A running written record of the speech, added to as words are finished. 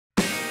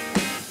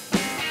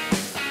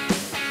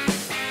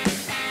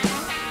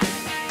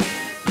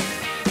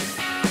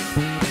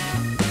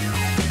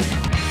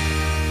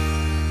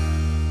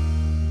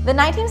The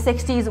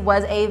 1960s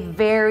was a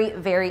very,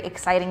 very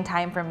exciting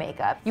time for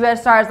makeup. You had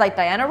stars like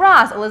Diana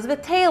Ross,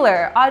 Elizabeth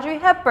Taylor, Audrey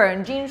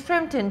Hepburn, Jean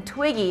Shrimpton,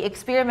 Twiggy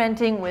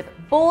experimenting with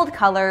bold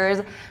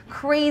colors,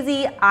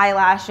 crazy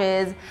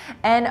eyelashes,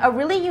 and a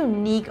really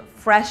unique,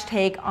 fresh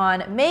take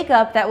on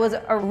makeup that was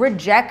a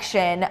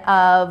rejection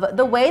of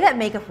the way that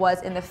makeup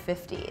was in the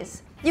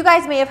 50s. You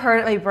guys may have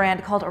heard of a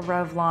brand called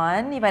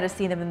Revlon. You might have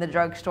seen them in the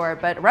drugstore,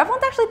 but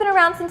Revlon's actually been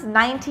around since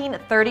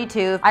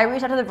 1932. I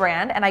reached out to the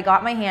brand and I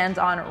got my hands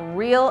on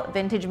real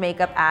vintage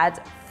makeup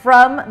ads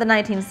from the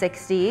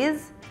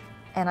 1960s.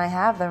 And I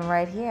have them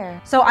right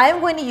here. So I'm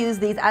going to use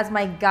these as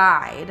my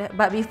guide,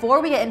 but before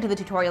we get into the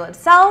tutorial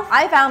itself,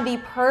 I found the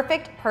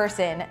perfect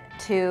person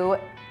to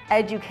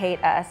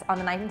educate us on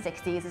the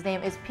 1960s. His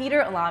name is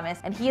Peter Lamas,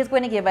 and he is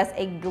going to give us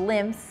a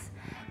glimpse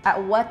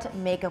at what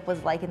makeup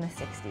was like in the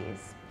 60s.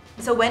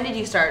 So when did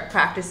you start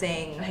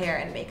practicing hair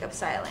and makeup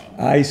styling?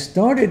 I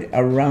started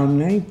around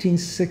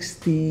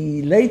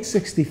 1960, late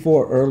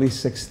 64, early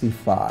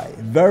 65,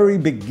 very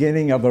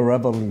beginning of the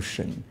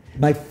revolution.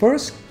 My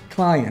first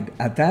client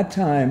at that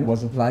time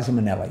was Liza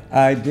Minnelli.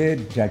 I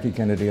did Jackie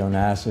Kennedy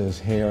Onassis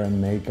hair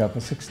and makeup for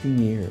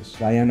 16 years.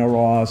 Diana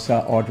Ross,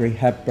 Audrey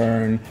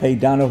Hepburn, Faye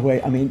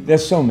Dunaway. I mean,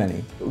 there's so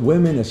many.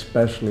 Women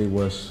especially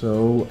were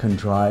so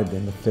contrived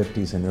in the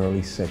 50s and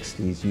early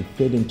 60s. You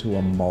fit into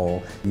a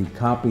mold. You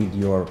copied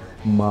your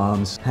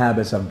mom's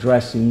habits of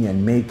dressing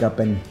and makeup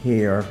and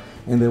hair,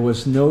 and there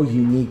was no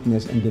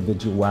uniqueness,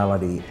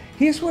 individuality.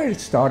 Here's where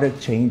it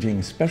started changing,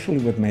 especially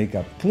with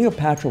makeup.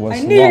 Cleopatra was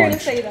launched. I knew you were going to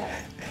say that.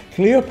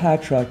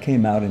 Cleopatra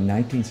came out in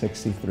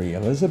 1963.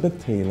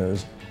 Elizabeth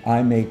Taylor's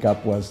eye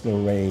makeup was the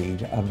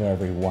rage of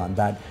everyone.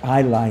 That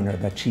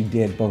eyeliner that she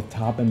did, both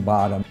top and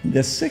bottom. The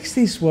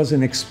 60s was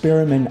an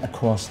experiment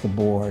across the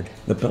board.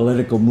 The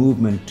political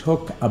movement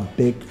took a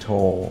big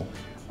toll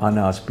on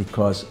us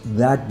because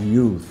that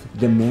youth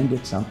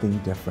demanded something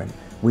different.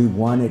 We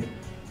wanted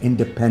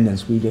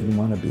independence. We didn't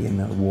want to be in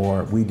a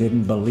war. We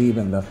didn't believe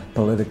in the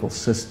political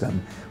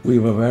system. We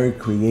were very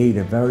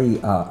creative, very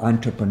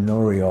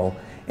entrepreneurial,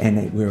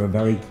 and we were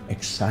very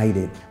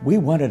excited. We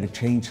wanted to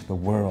change the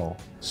world,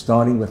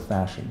 starting with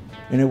fashion.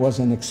 And it was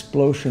an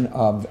explosion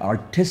of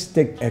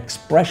artistic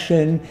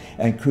expression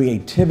and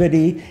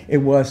creativity. It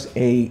was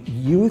a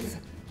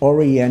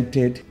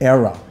youth-oriented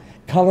era.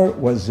 Color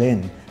was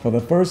in. For the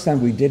first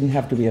time, we didn't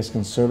have to be as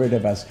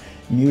conservative as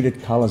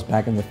muted colors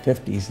back in the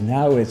 50s.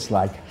 Now it's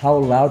like, how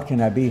loud can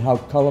I be? How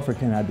colorful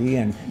can I be?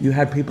 And you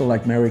had people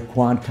like Mary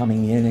Quant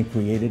coming in and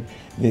created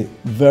the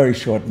very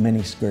short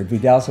miniskirt.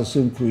 Vidal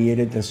Sassoon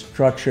created the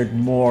structured,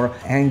 more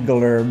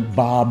angular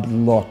bob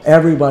look.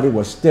 Everybody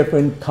was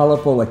different,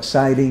 colorful,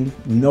 exciting.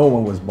 No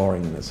one was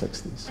boring in the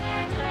 60s.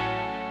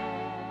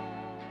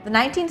 The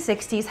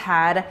 1960s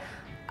had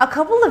a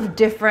couple of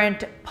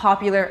different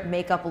popular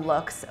makeup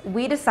looks.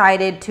 We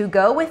decided to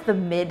go with the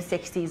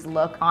mid-60s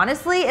look.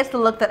 Honestly, it's the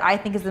look that I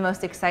think is the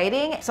most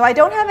exciting. So I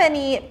don't have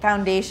any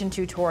foundation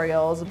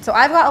tutorials. So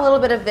I've got a little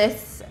bit of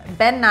this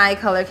Ben Nye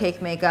Color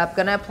Cake makeup.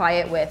 Gonna apply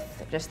it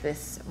with just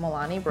this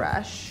Milani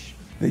brush.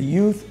 The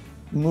youth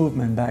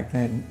movement back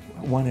then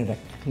wanted a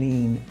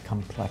clean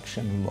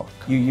complexion look.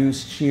 You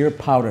used sheer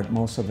powder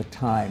most of the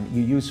time.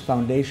 You used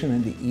foundation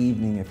in the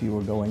evening if you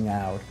were going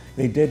out.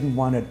 They didn't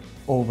want it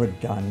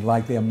overdone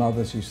like their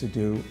mothers used to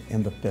do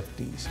in the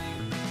 50s.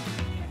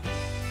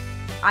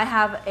 I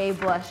have a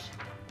blush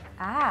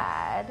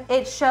ad.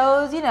 It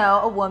shows, you know,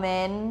 a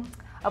woman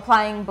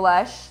applying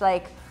blush,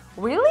 like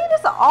really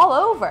just all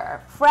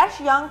over.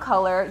 Fresh young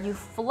color, you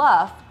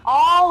fluff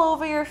all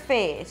over your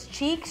face,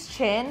 cheeks,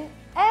 chin,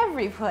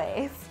 every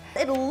place.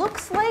 It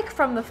looks like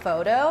from the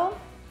photo,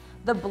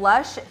 the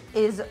blush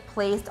is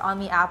placed on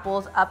the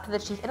apples up to the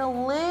cheek and a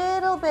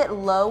little bit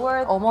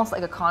lower, almost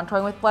like a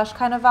contouring with blush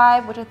kind of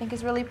vibe, which I think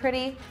is really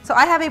pretty. So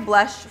I have a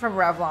blush from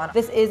Revlon.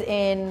 This is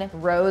in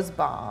Rose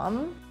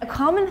Bomb. A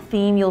common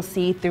theme you'll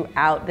see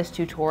throughout this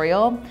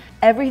tutorial,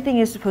 everything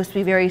is supposed to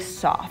be very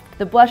soft.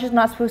 The blush is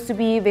not supposed to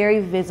be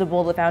very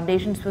visible. The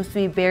foundation is supposed to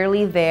be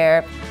barely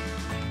there.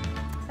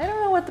 I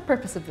don't know what the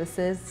purpose of this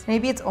is.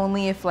 Maybe it's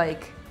only if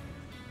like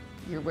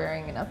you're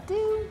wearing an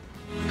updo.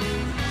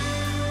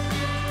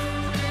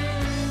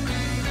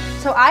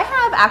 So I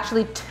have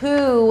actually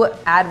two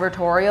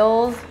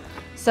advertorials.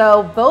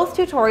 So both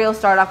tutorials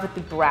start off with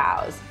the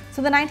brows.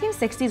 So the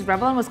 1960s,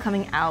 Revlon was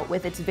coming out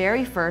with its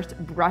very first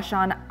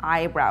brush-on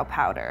eyebrow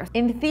powder.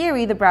 In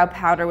theory, the brow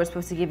powder was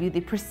supposed to give you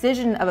the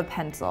precision of a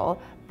pencil,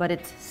 but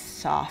it's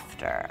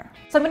softer.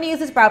 So I'm gonna use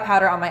this brow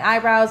powder on my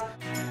eyebrows.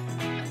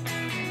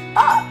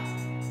 Ah!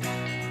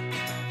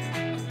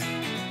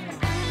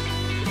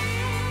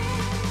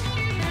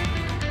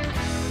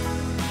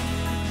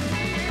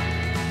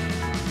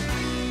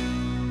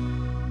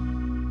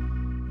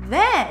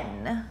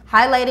 Then,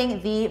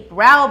 highlighting the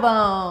brow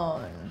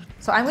bone.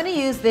 So I'm gonna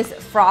use this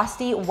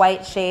frosty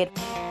white shade.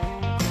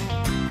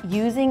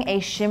 Using a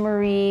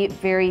shimmery,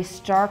 very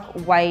stark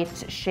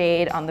white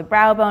shade on the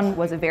brow bone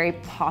was a very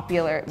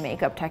popular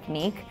makeup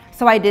technique.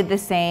 So I did the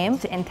same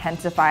to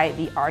intensify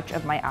the arch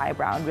of my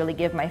eyebrow and really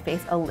give my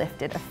face a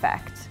lifted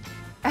effect.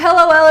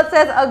 LOL, it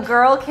says a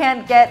girl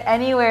can't get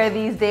anywhere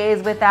these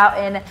days without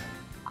an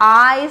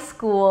eye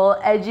school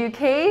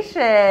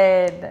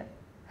education.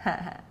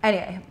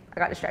 Anyway, I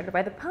got distracted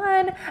by the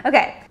pun.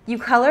 Okay, you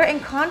color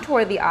and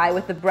contour the eye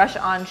with the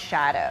brush-on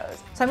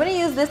shadows. So I'm gonna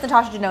use this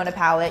Natasha Denona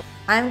palette.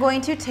 I'm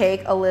going to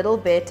take a little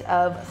bit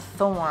of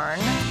Thorn.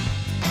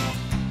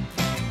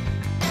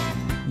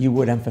 You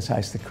would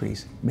emphasize the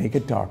crease, make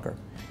it darker.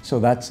 So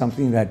that's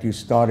something that you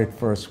started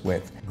first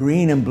with.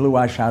 Green and blue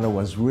eyeshadow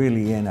was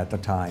really in at the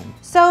time.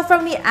 So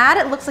from the ad,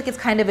 it looks like it's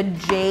kind of a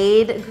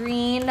jade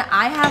green.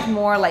 I have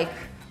more like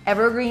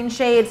evergreen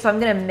shades, so I'm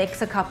gonna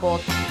mix a couple.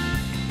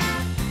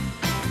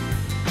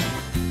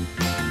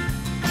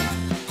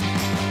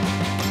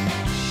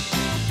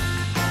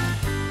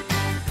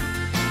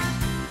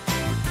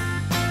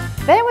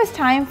 Then it was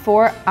time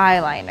for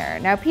eyeliner.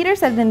 Now, Peter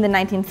said in the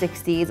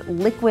 1960s,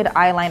 liquid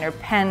eyeliner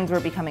pens were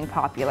becoming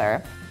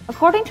popular.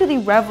 According to the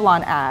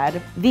Revlon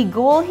ad, the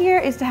goal here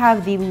is to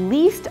have the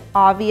least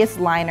obvious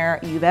liner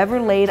you've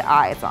ever laid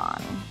eyes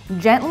on,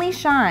 gently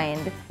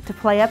shined to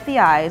play up the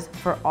eyes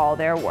for all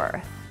they're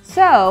worth.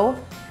 So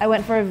I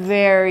went for a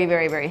very,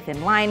 very, very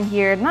thin line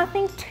here.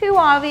 Nothing too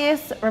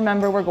obvious.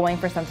 Remember, we're going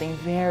for something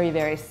very,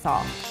 very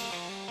soft.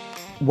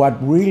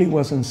 What really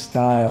was in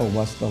style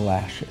was the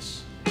lashes.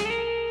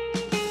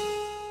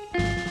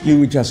 You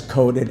would just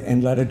coat it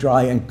and let it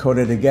dry and coat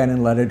it again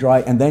and let it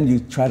dry, and then you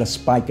try to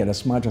spike it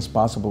as much as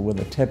possible with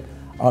the tip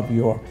of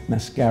your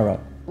mascara.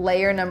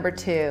 Layer number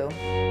 2.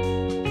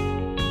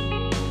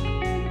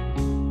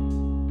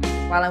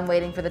 While I'm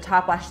waiting for the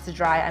top lashes to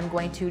dry, I'm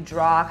going to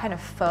draw kind of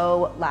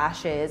faux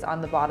lashes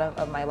on the bottom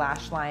of my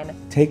lash line.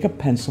 Take a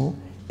pencil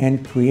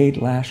and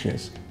create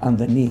lashes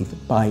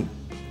underneath by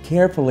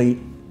carefully,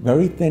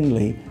 very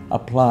thinly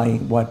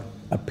applying what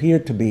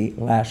appeared to be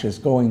lashes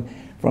going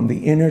from the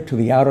inner to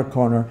the outer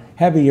corner,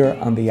 heavier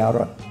on the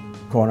outer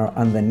corner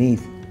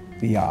underneath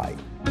the eye.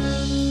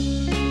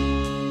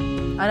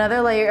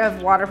 Another layer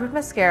of waterproof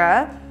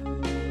mascara.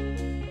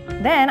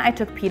 Then I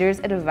took Peter's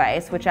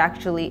advice, which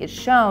actually is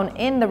shown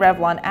in the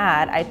Revlon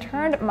ad. I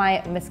turned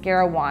my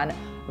mascara wand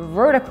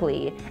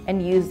vertically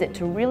and used it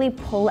to really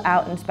pull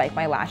out and spike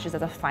my lashes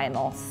as a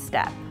final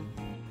step.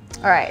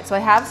 All right, so I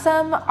have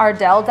some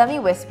Ardell Dummy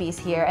Wispies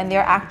here, and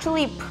they're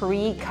actually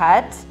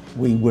pre-cut.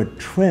 We would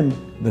trim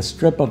the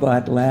strip of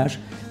that lash.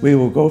 We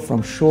will go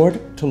from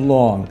short to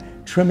long,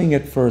 trimming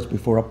it first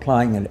before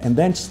applying it, and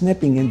then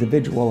snipping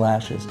individual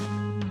lashes.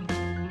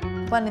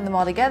 Blending them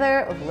all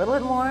together with a little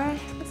bit more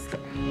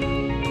mascara.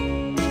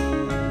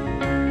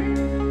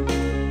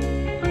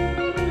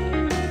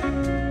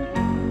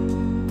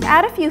 To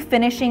add a few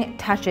finishing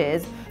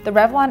touches, the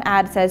Revlon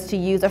ad says to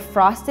use a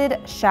frosted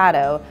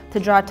shadow to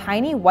draw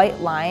tiny white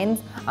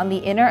lines on the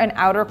inner and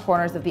outer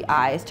corners of the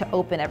eyes to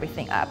open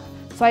everything up.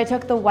 So I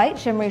took the white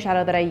shimmery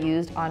shadow that I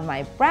used on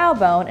my brow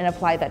bone and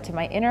applied that to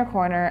my inner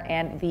corner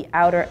and the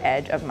outer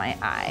edge of my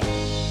eye.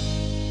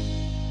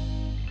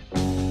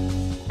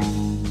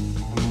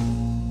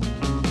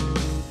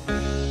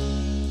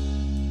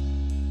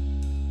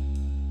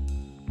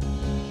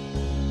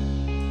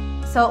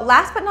 So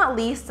last but not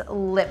least,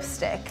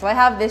 lipstick. So I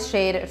have this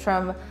shade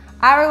from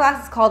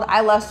Hourglass. It's called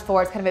I Lust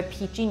For. It's kind of a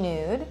peachy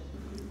nude.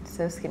 It's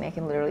so skinny, I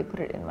can literally put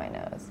it in my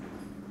nose.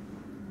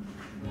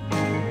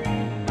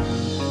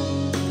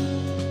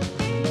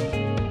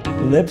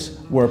 Lips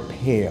were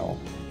pale.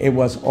 It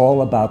was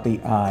all about the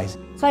eyes.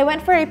 So I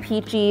went for a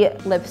peachy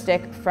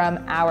lipstick from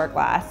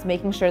Hourglass,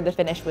 making sure the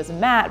finish was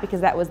matte because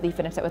that was the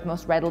finish that was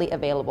most readily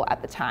available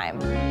at the time.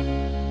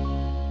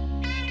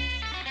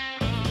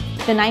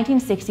 The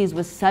 1960s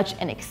was such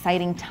an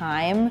exciting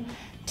time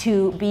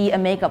to be a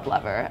makeup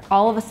lover.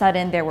 All of a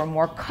sudden, there were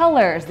more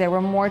colors, there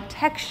were more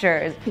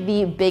textures.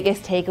 The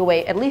biggest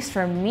takeaway, at least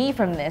for me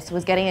from this,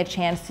 was getting a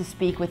chance to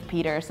speak with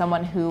Peter,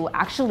 someone who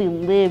actually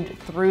lived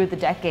through the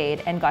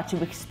decade and got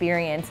to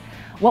experience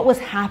what was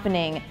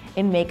happening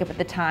in makeup at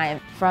the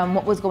time, from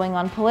what was going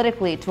on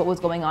politically to what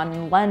was going on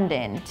in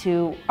London,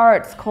 to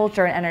arts,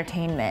 culture, and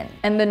entertainment.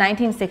 And the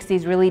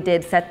 1960s really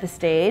did set the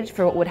stage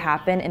for what would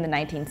happen in the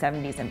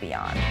 1970s and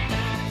beyond.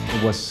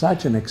 It was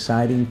such an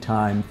exciting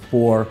time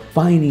for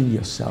finding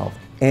yourself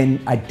and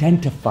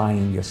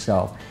identifying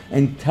yourself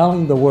and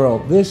telling the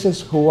world, this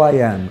is who I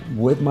am,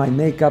 with my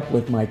makeup,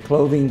 with my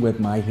clothing, with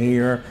my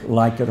hair,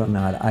 like it or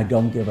not, I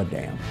don't give a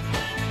damn.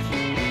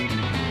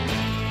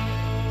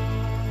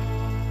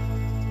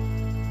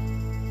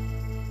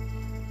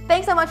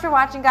 Thanks so much for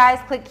watching, guys.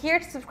 Click here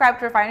to subscribe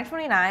to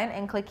Refinery29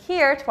 and click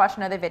here to watch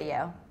another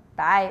video.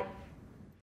 Bye.